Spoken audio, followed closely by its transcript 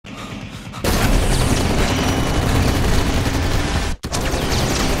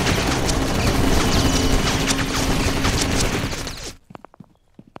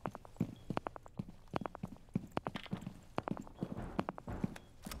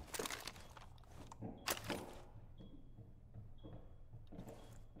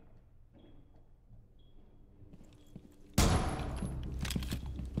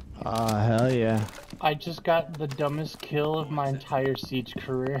Ah, hell yeah. I just got the dumbest kill of my entire Siege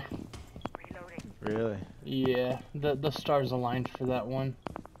career. Really? Yeah, the stars aligned for that one.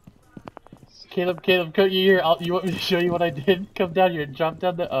 Caleb, come here. You want me to show you what I did? Come down here. Drop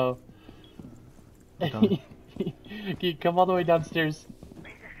down the. Oh. Come all the way downstairs.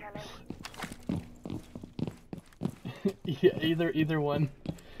 Yeah, either one.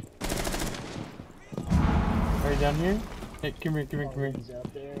 Are you down here? Hey, come here. He's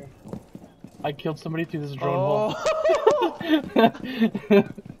out there. I killed somebody through this drone hole.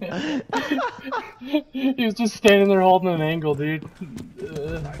 He was just standing there holding an angle, dude.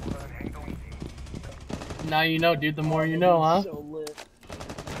 Now you know, dude. The more you know, huh? So lit.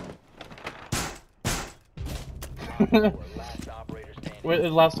 Wait, the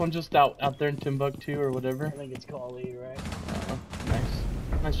last one just out there in Timbuktu or whatever. I think it's Kali, right?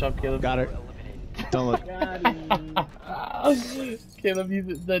 Nice job, Caleb. Got her. Don't look. Got him. Caleb,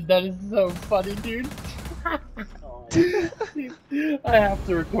 that is so funny, dude. Oh, I have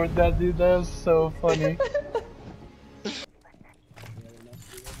to record that, dude. That was so funny.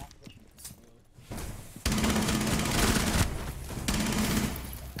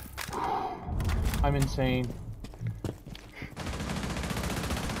 I'm insane.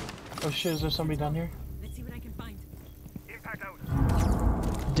 Oh shit, is there somebody down here? Let's see what I can find.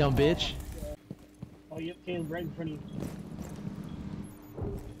 Dumb bitch. oh, yep, Caleb, right in front of you.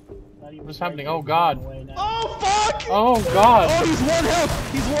 What's happening? Oh god. Oh fuck! Oh god. Oh, he's one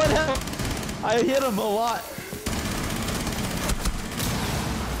health! He's one health! I hit him a lot.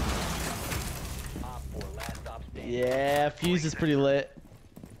 Yeah, Fuse is pretty lit.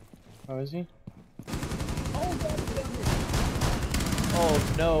 Oh, is he?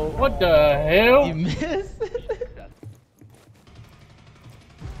 Oh no. What the hell? You missed?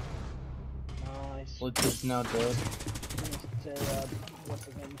 Nice. Blitz is now dead. Say, what's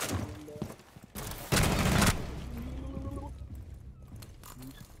the name?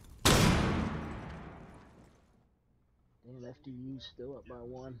 And FDU still up by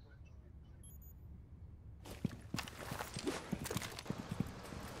 1.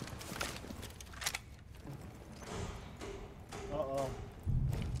 Uh-oh.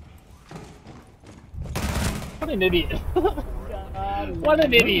 What an idiot. What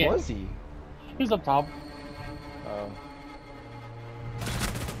an Where idiot. was he? He's up top. Oh.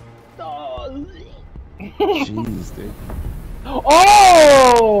 Oh, Jeez, dude.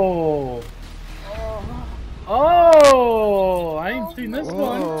 Oh! Oh! I ain't seen this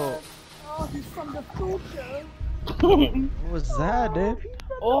one. Whoa. oh, he's from the future. What was that, dude?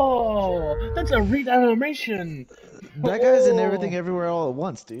 Oh! That's a reanimation! That guy's in everything everywhere all at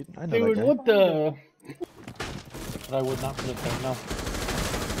once, dude. I know Dude, that guy. what the? But I would not put it there, no.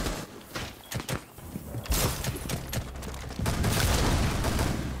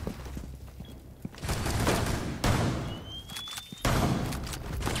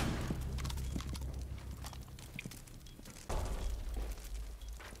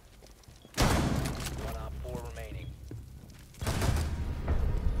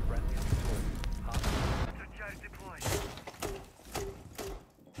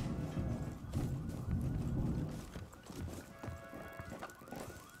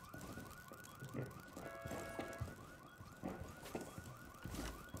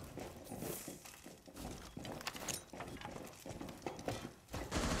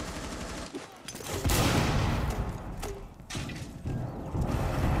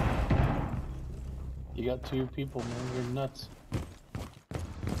 You got 2 people, man. You're nuts.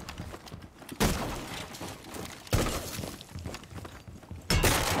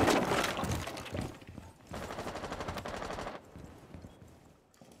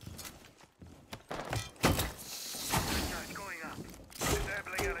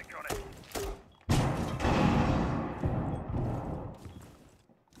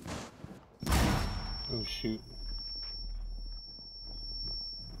 Oh shoot.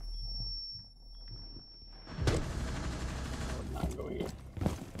 Not go here.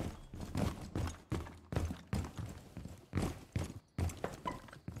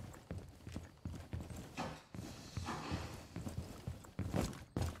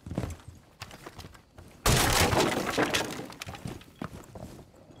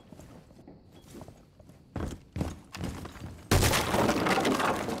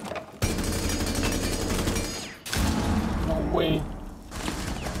 No way.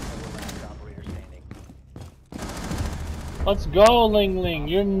 Let's go, Ling Ling.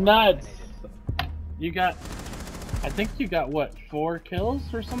 You're nuts. You got, I think you got what, 4 kills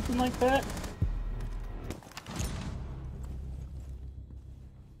or something like that?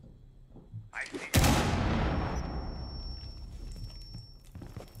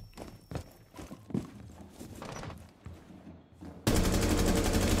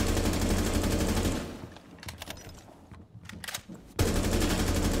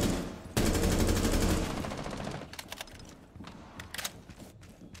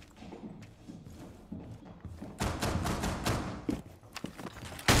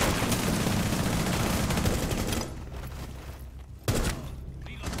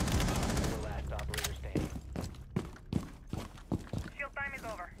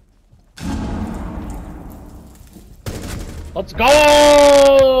 Let's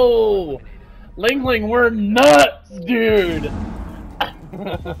go! Lingling, we're nuts, dude!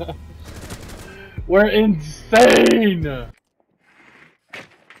 We're insane!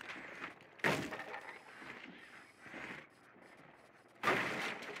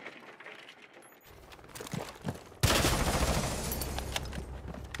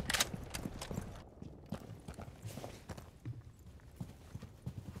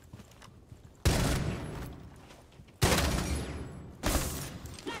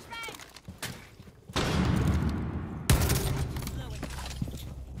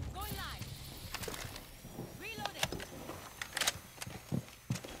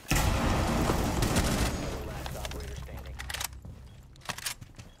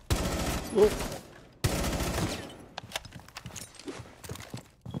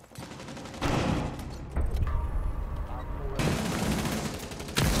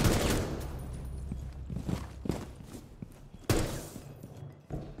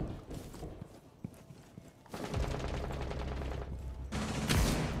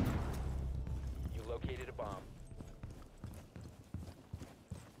 You located a bomb.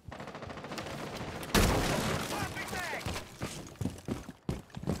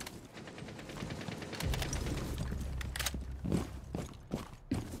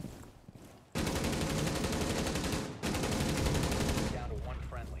 Down to one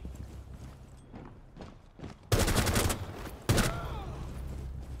friendly.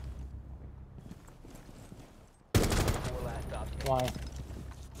 Four last stops. Why?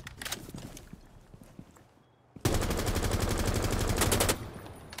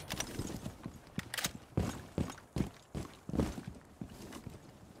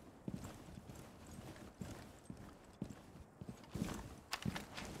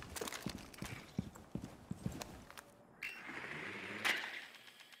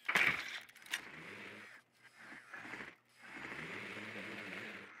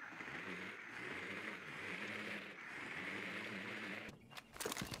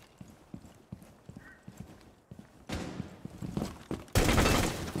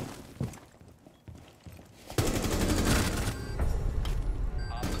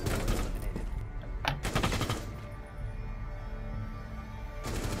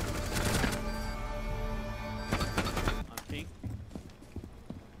 On pink.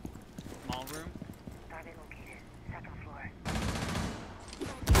 Small room. Target located. Second floor.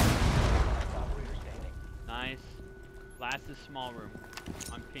 Last operator standing. Nice. Last is small room.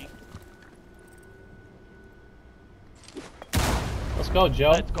 On pink. Let's go,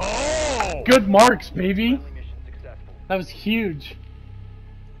 Joe. Let's go! Good marks, baby! Friendly mission successful. That was huge.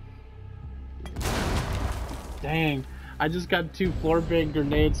 Dang. I just got 2 floor bang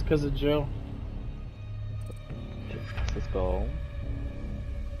grenades because of Joe. Let's go.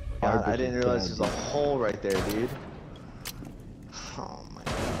 God, I didn't realize there's a hole right there, dude. Oh my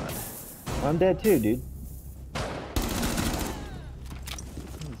god. I'm dead too, dude.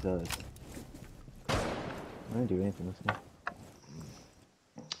 Jesus. I didn't do anything this game.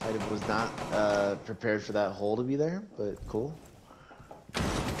 I was not prepared for that hole to be there, but cool.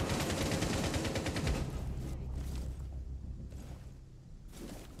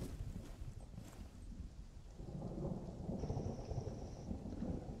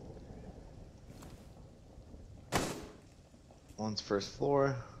 One's first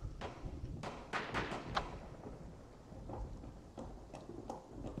floor.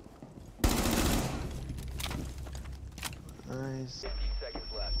 Nice. 15 seconds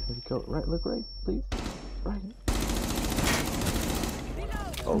left. Where'd he go? Right, look right, please. Right.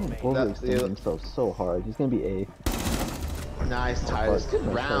 Oh, Wolverine That's extended the- himself so hard. He's gonna be A. Nice, Titus. Good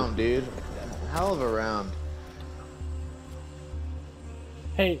Nice round, play. dude. Hell of a round.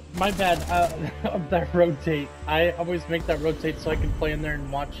 Hey, my bad. That rotate. I always make that rotate so I can play in there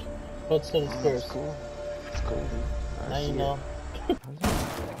and watch both side of the Oh, scores. that's cool. That's cool, dude. Now I you see know. it.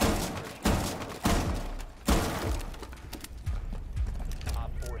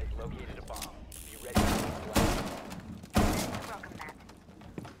 Op 4 has located a bomb. Be ready for the blast. Welcome back.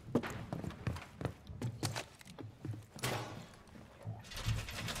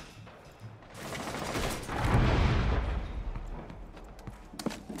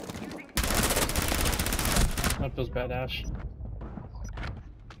 That feels bad, Ash.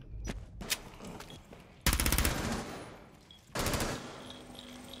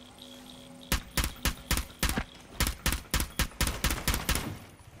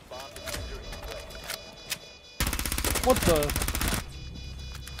 Bomb diffuser in place. What the?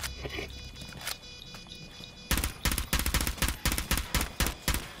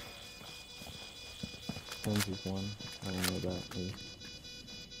 Sends is one. I don't know that. Maybe.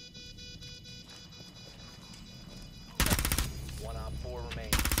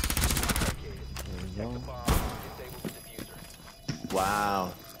 go. The bomb. Disable the diffuser.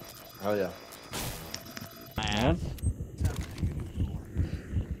 Wow. Oh yeah. My ass.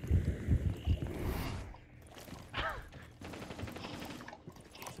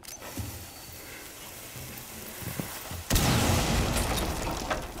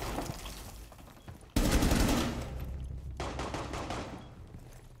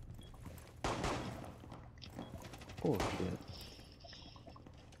 Oh shit.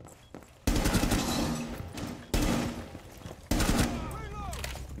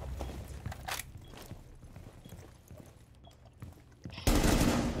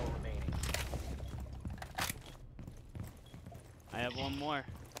 Four remaining. I have one more.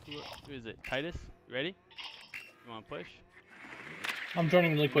 Who is it? Titus? You ready? You want to push? I'm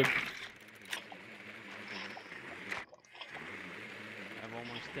joining really quick. I have one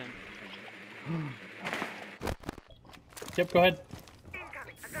more stim. Yep, go ahead.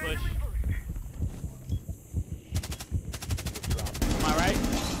 Push. Am I right?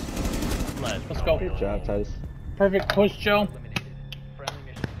 Let's Let's go. Good job, Titus. Perfect push, Joe. Eliminated. Friendly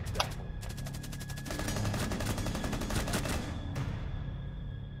mission successful.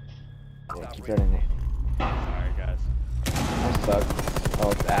 Yeah, Top keep rated that in there. Sorry, guys. I suck.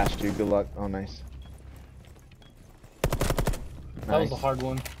 Oh, it's Ash, dude. Good luck. Oh, nice. That was a Nice. hard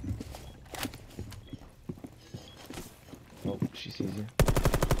one. Oh, she sees you.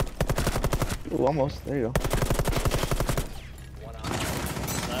 Ooh, almost. There you go. One on.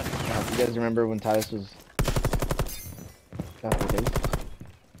 Left. You guys remember when Titus was got the base?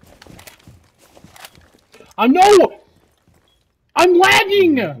 I know! I'm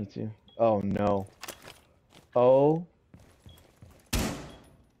lagging! Me too. Oh no. Oh.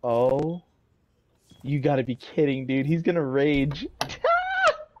 Oh. You gotta be kidding, dude. He's gonna rage.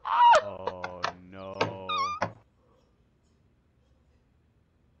 Oh no.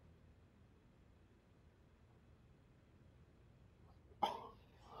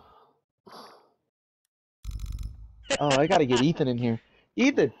 Oh, I gotta get Ethan in here.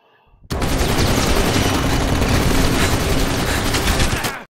 Ethan!